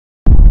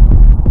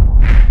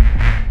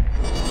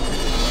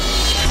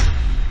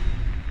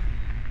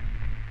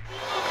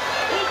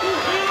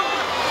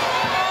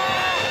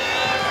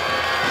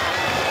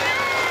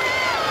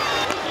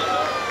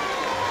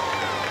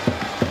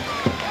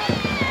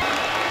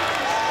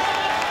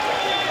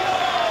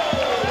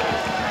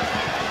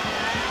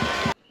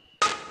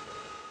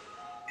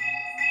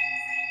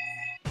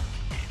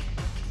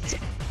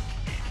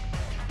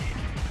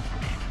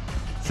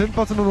先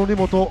発の則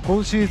本、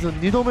今シーズン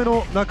2度目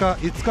の中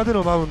5日で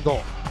のマウンド。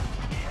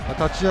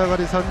立ち上が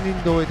り3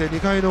人で終えて2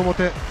回の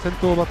表、先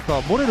頭バッタ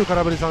ーモレル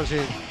空振り三振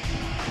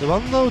でワ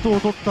ンアウトを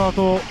取った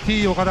後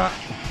T 岡田、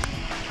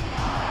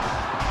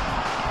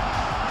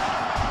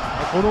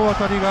この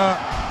当たりが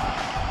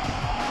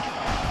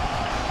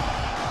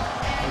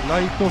ラ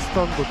イトス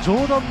タンド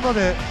上段ま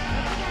で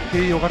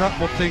T 岡田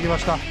持っていきま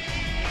した。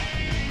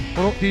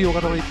この T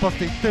岡田の一発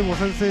で1点を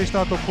先制し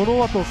た後、こ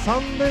の後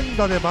3連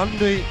打で満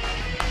塁、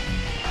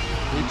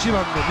1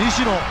番の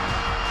西野、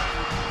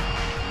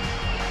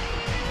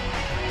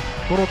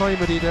このタイ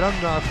ムリーでラ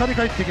ンナー2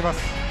人帰ってきま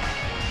す。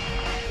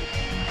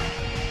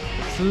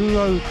ツー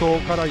アウト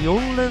から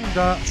4連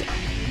打、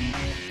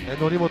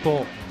則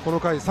本この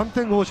回3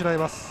点を失い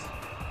ます。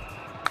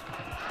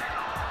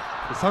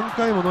3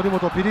回も則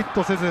本ピリッ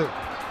とせず、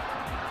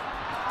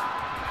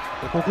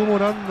ここも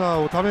ランナ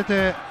ーをため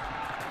て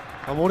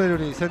モレル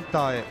にセン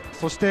ターへ、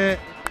そして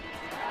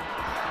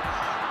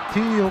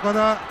T 岡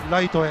田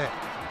ライトへ、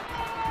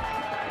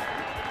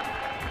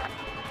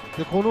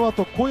でこの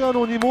後小谷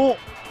野にも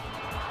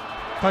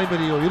タイム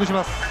リーを許し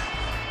ます。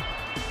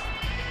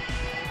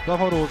バ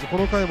ファローズこ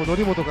の回も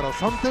則本から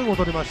3点を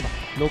取りました。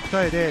6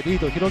対0リー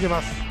ドを広げ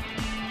ます。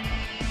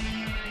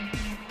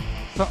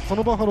さあそ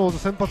のバファローズ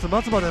先発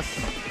松葉です。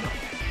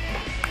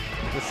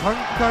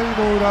3回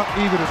の裏イ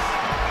ーグルス、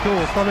今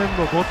日スタメン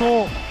の後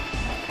藤、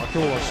今日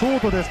はショー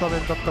トでスタメ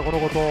ンだったこの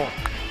後藤、ヒッ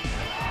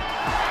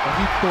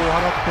トを放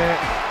って、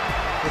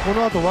こ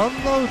の後ワン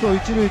アウト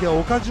一塁で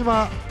岡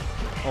島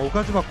好ヒ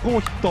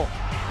ット、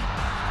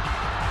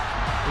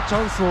チ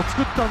ャンスを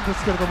作ったんで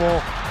すけれど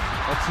も、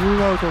ツ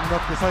ーアウトになっ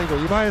て最後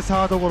今江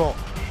サードゴロ、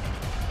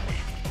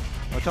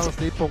チャンス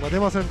で1本が出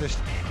ませんでし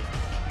た。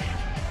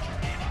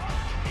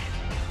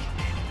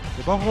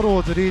バファロ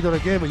ーズリードで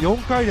ゲーム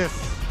4回で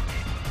す。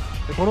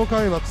この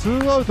回はツ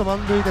ーアウト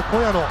満塁で小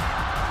谷野、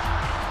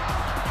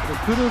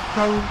フル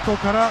カウント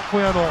から小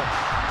谷野、セ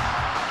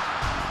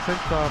ン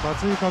ター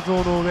松井一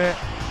夫の上、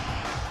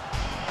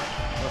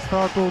ス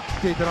タートを切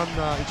っていたラン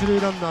ナー、一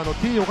塁ランナーの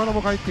T 岡田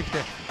も帰ってきて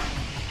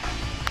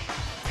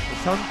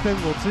3点を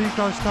追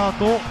加した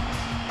後、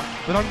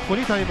ブランコ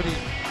にタイムリーで、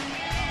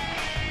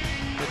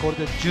こ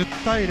れで10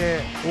対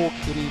0、大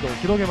きくリードを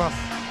広げま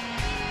す。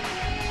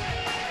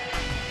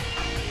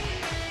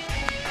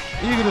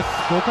イーグルス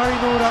5回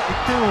の裏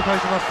1点を返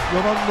します。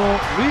4番のウ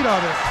ィーラ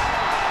ーです。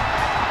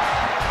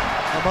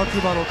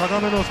松葉の高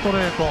めのストレ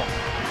ート、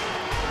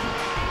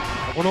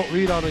このウ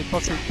ィーラーの一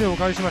発で1点を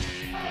返しまし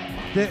た。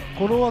で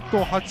この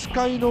後8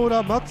回の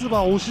裏松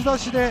葉押し出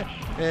しで、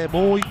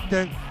もう1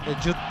点、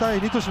10対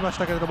2としまし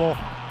たけれども、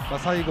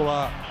最後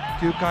は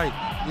9回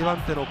2番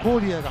手のコ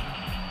ーディアが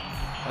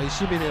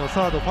石峰を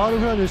サードファール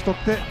フライに打ち取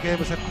ってゲー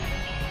ムセット。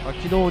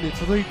昨日に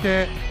続い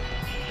て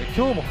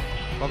今日も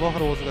バファ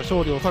ローズが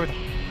勝利を収めたと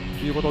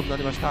いうことにな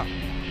りました。イ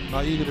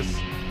ーグル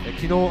ス、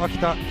昨日秋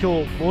田、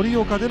今日盛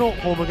岡での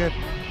ホームゲーム、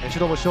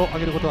白星を挙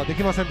げることはで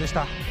きませんでし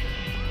た。